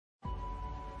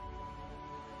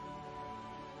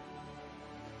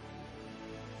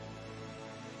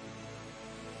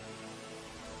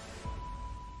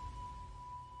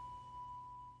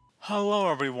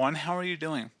Hello everyone, how are you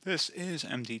doing? This is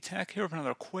MD Tech here with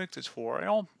another quick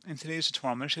tutorial. In today's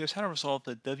tutorial, I'm going to show you guys how to resolve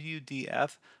the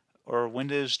WDF or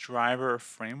Windows Driver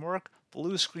Framework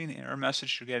blue screen error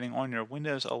message you're getting on your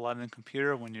Windows 11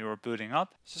 computer when you are booting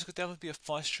up. So this could definitely be a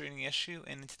frustrating issue,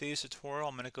 and in today's tutorial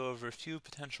I'm going to go over a few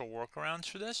potential workarounds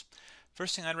for this.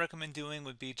 First thing I'd recommend doing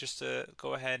would be just to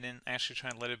go ahead and actually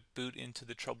try and let it boot into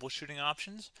the troubleshooting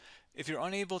options. If you're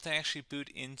unable to actually boot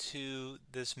into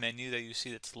this menu that you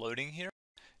see that's loading here,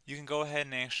 you can go ahead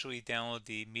and actually download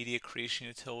the media creation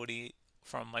utility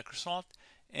from Microsoft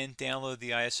and download the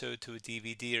ISO to a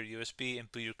DVD or USB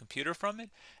and boot your computer from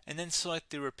it, and then select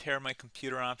the repair my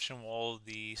computer option while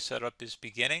the setup is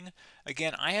beginning.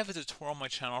 Again, I have a tutorial on my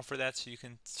channel for that, so you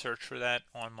can search for that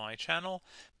on my channel.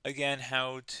 Again,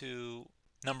 how to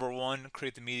number one,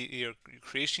 create the media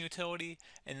creation utility,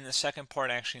 and then the second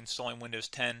part, actually installing Windows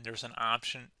 10. There's an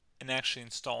option in actually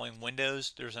installing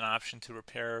Windows. There's an option to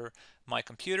repair my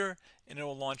computer, and it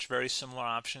will launch very similar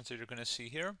options that you're going to see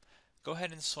here. Go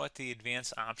ahead and select the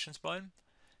advanced options button,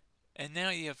 and now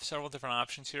you have several different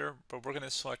options here, but we're going to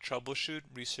select troubleshoot,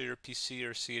 reset your PC,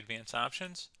 or see advanced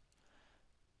options.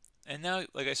 And now,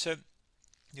 like I said,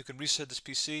 you can reset this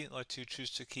PC, let you choose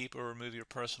to keep or remove your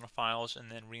personal files and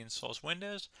then reinstalls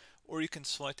Windows, or you can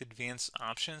select advanced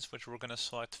options, which we're going to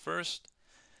select first.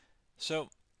 So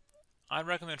I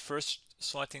recommend first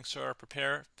selecting Start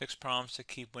Prepare Fix Problems to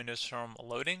keep Windows from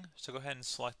loading. So go ahead and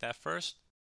select that first.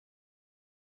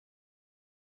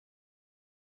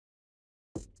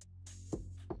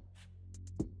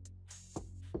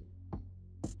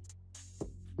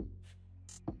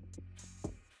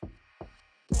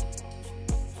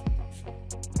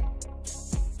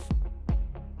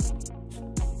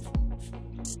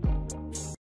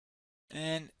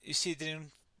 And you see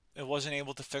it wasn't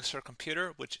able to fix our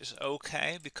computer, which is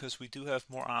okay because we do have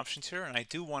more options here, and I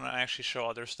do want to actually show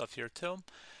other stuff here too.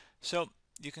 So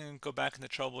you can go back into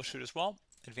troubleshoot as well,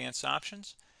 advanced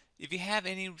options. If you have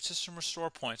any system restore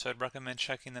points, I'd recommend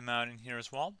checking them out in here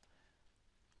as well.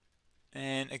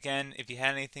 And again, if you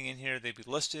had anything in here, they'd be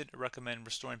listed. I recommend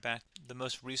restoring back the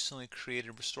most recently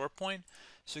created restore point.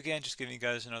 So again, just giving you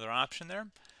guys another option there.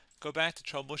 Go back to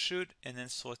troubleshoot and then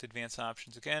select advanced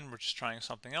options again. We're just trying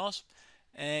something else.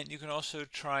 And you can also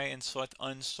try and select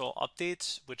uninstall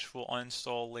updates, which will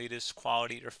uninstall latest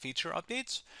quality or feature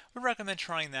updates. We recommend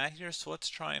trying that here. So let's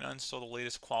try and uninstall the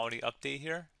latest quality update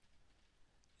here.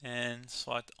 And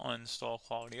select uninstall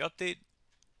quality update.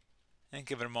 And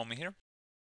give it a moment here.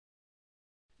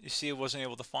 You see it wasn't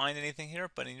able to find anything here,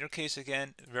 but in your case,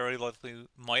 again, very likely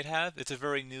might have. It's a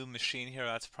very new machine here.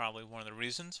 That's probably one of the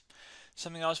reasons.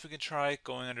 Something else we could try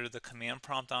going under the command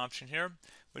prompt option here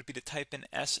would be to type in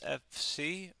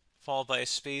SFC followed by a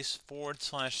space /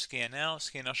 scannow.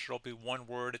 Scannow should all be one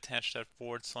word attached to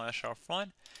that / out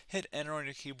front. Hit enter on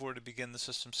your keyboard to begin the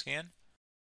system scan.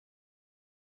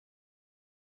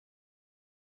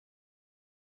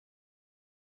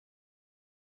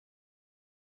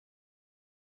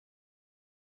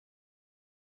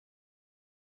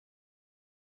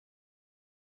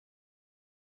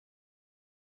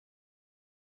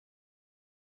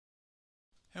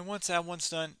 And once that one's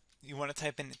done, you want to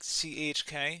type in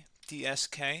chkdsk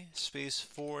space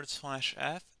 /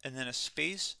 f and then a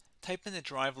space. Type in the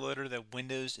drive loader that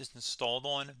Windows is installed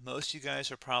on. Most of you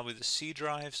guys are probably the C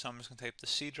drive, so I'm just going to type the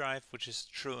C drive, which is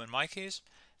true in my case,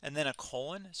 and then a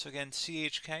colon. So again,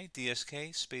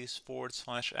 chkdsk space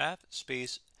 / f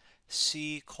space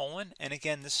C colon, and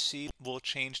again this C will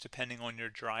change depending on your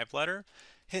drive letter.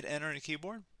 Hit enter on your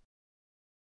keyboard.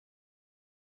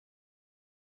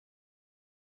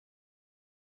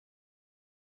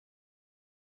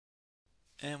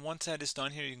 And once that is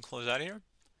done here, you can close out of here.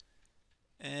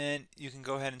 And you can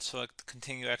go ahead and select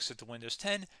continue exit to Windows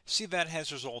 10. See if that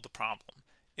has resolved the problem.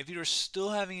 If you're still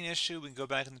having an issue, we can go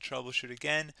back to the troubleshoot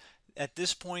again. At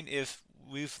this point, if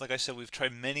like I said, we've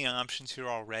tried many options here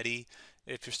already.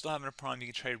 If you're still having a problem, you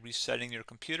can try resetting your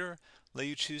computer. Let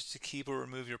you choose to keep or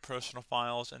remove your personal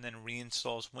files and then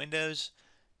reinstalls Windows.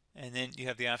 And then you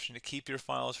have the option to keep your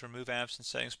files, remove apps and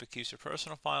settings, but keeps your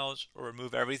personal files, or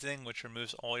remove everything, which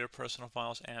removes all your personal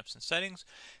files, apps, and settings.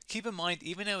 Keep in mind,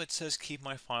 even though it says keep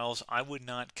my files, I would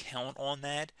not count on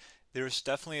that. There's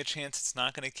definitely a chance it's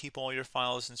not going to keep all your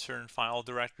files in certain file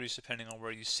directories depending on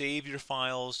where you save your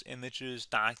files, images,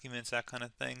 documents, that kind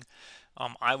of thing.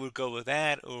 I would go with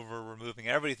that over removing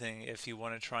everything if you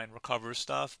want to try and recover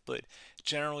stuff, but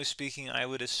generally speaking, I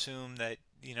would assume that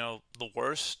the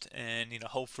worst and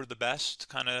hope for the best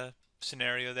kind of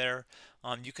scenario there.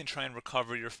 You can try and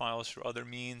recover your files through other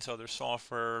means, other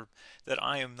software that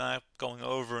I am not going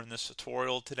over in this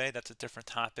tutorial today. That's a different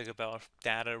topic about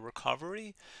data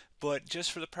recovery. But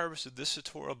just for the purpose of this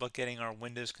tutorial about getting our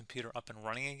Windows computer up and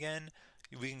running again,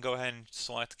 we can go ahead and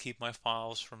select keep my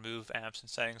files, remove apps and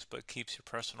settings, but keeps your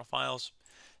personal files.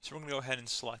 So we're going to go ahead and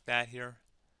select that here.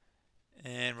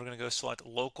 And we're going to go select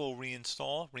local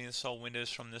reinstall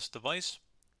Windows from this device.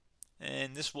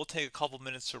 And this will take a couple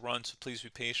minutes to run, so please be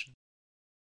patient.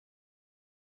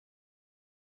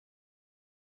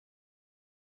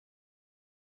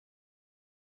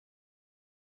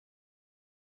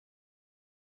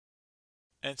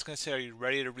 And it's going to say, are you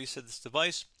ready to reset this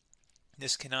device?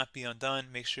 This cannot be undone.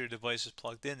 Make sure your device is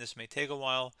plugged in. This may take a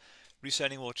while.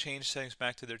 Resetting will change settings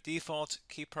back to their defaults,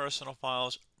 keep personal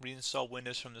files, reinstall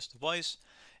Windows from this device,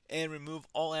 and remove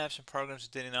all apps and programs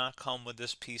that did not come with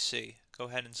this PC. Go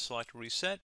ahead and select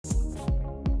reset.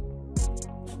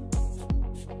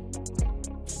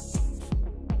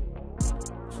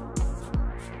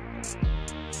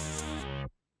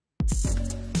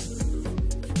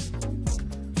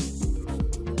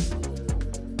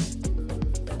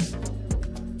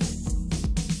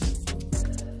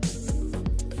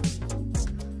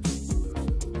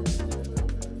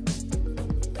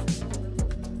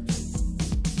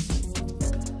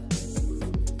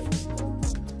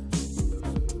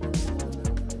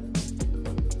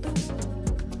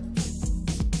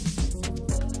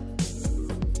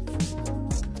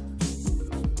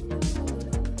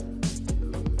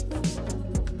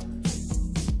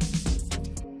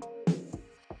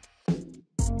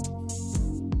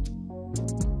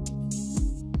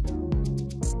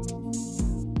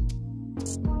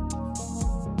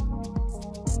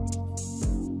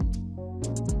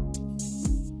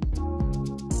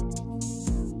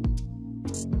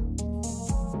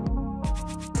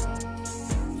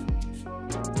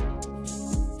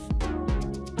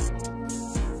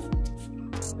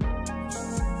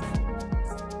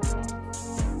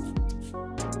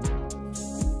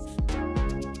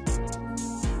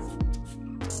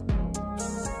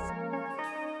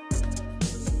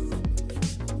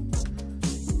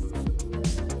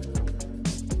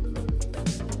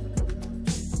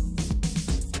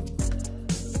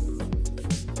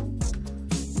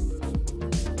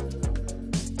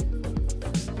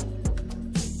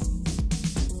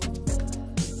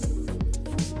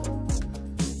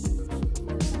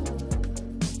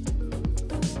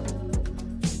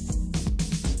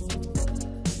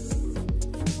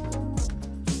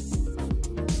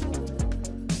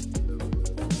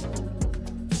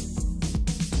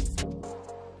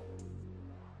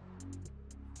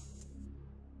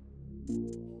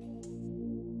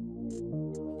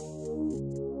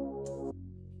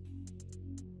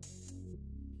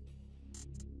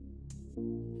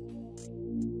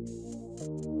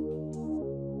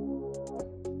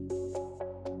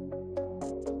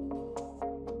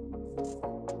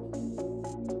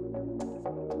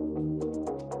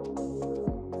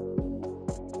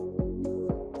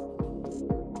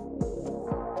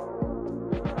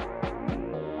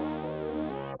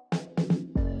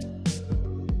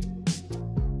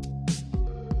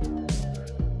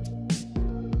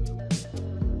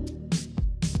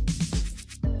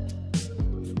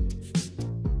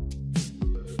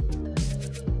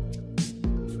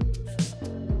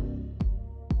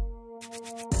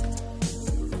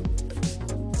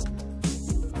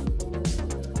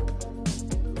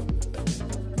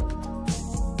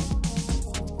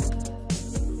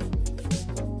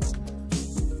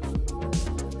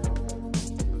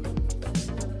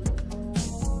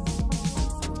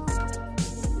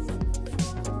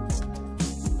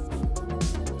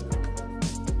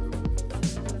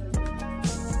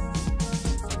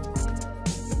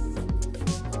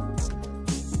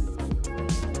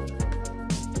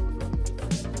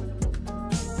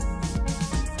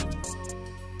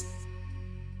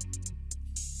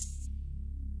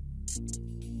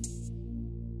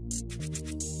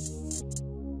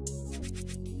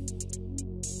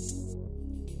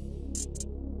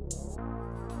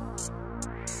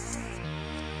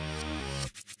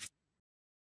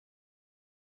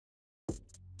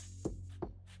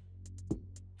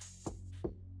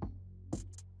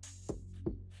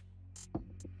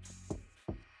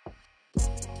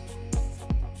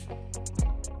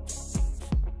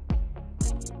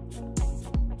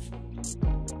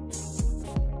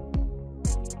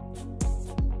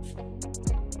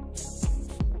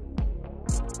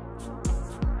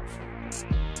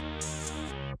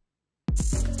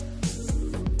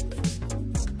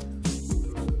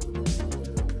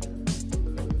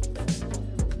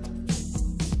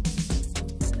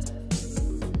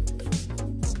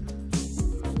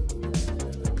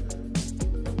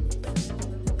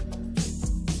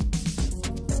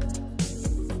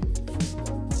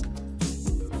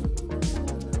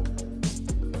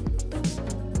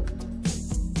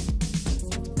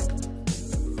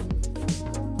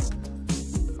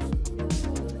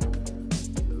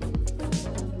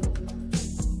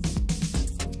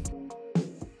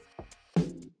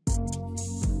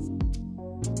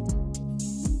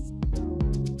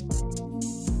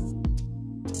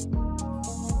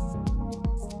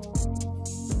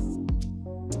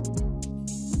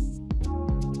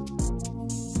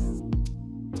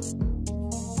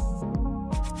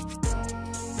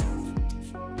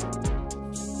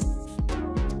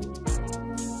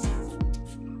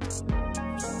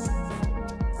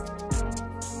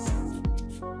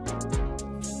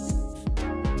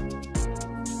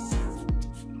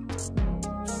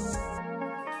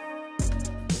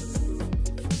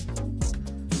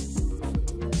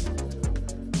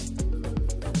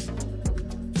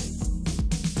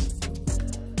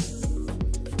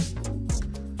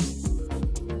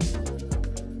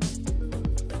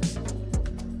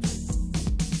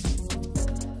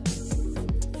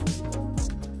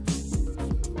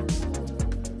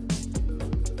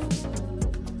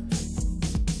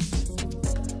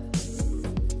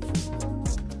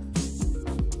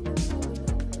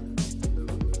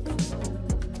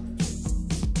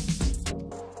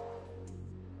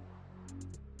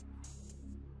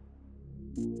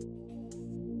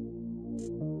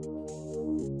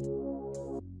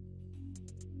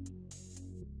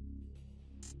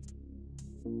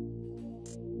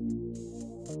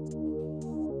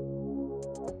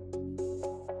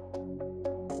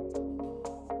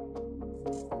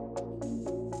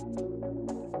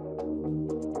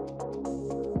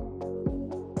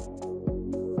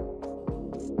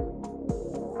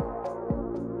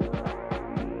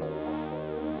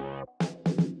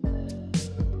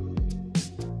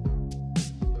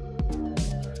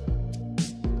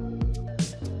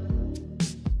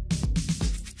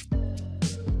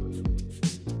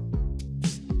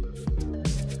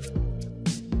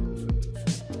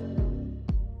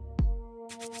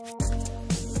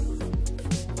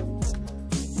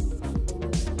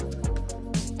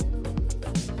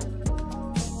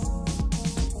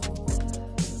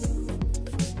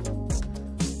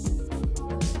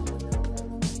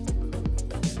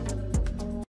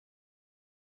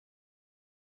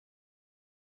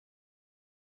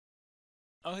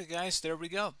 Okay guys, there we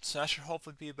go. So that should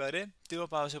hopefully be about it. Do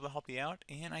hope I was able to help you out,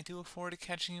 and I do look forward to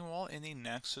catching you all in the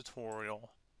next tutorial.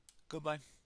 Goodbye.